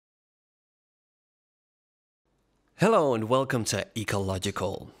Hello and welcome to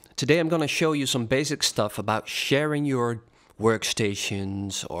Ecological. Today I'm going to show you some basic stuff about sharing your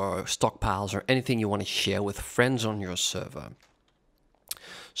workstations or stockpiles or anything you want to share with friends on your server.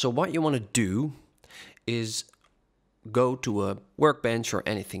 So what you want to do is go to a workbench or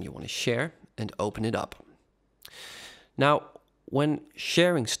anything you want to share and open it up. Now, when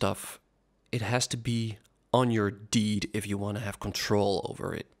sharing stuff, it has to be on your deed if you want to have control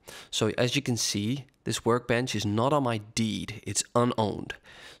over it. So as you can see, this workbench is not on my deed, it's unowned.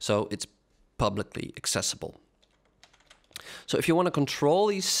 So it's publicly accessible. So if you want to control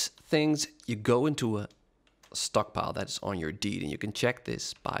these things, you go into a stockpile that is on your deed, and you can check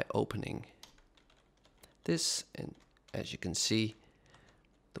this by opening this. And as you can see,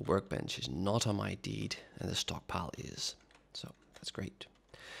 the workbench is not on my deed and the stockpile is. So that's great.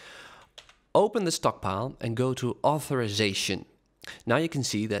 Open the stockpile and go to authorization. Now you can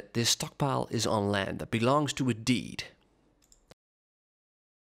see that this stockpile is on land that belongs to a deed.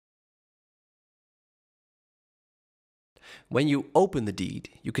 When you open the deed,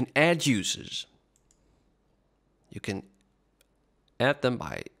 you can add users. You can add them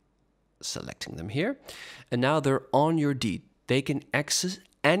by selecting them here. And now they're on your deed. They can access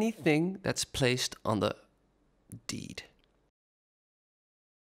anything that's placed on the deed.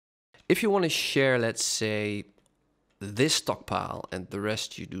 If you want to share, let's say, this stockpile and the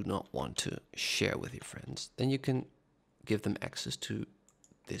rest you do not want to share with your friends, then you can give them access to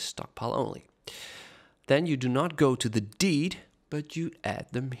this stockpile only. Then you do not go to the deed, but you add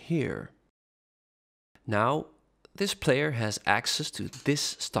them here. Now, this player has access to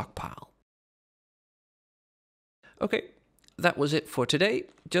this stockpile. Okay, that was it for today.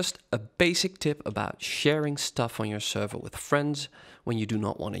 Just a basic tip about sharing stuff on your server with friends when you do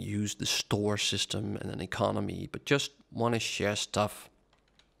not want to use the store system and an economy, but just want to share stuff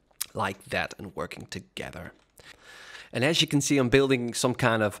like that and working together. And as you can see, I'm building some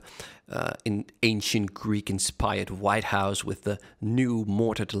kind of in ancient Greek-inspired White House with the new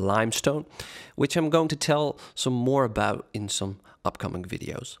mortared limestone, which I'm going to tell some more about in some upcoming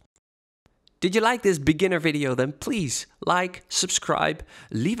videos. Did you like this beginner video? Then please like, subscribe,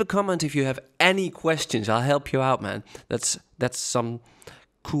 leave a comment if you have any questions. I'll help you out, man. That's some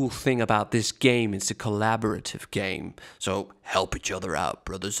cool thing about this game. It's a collaborative game. So help each other out,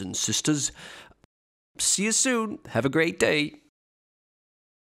 brothers and sisters. See you soon. Have a great day.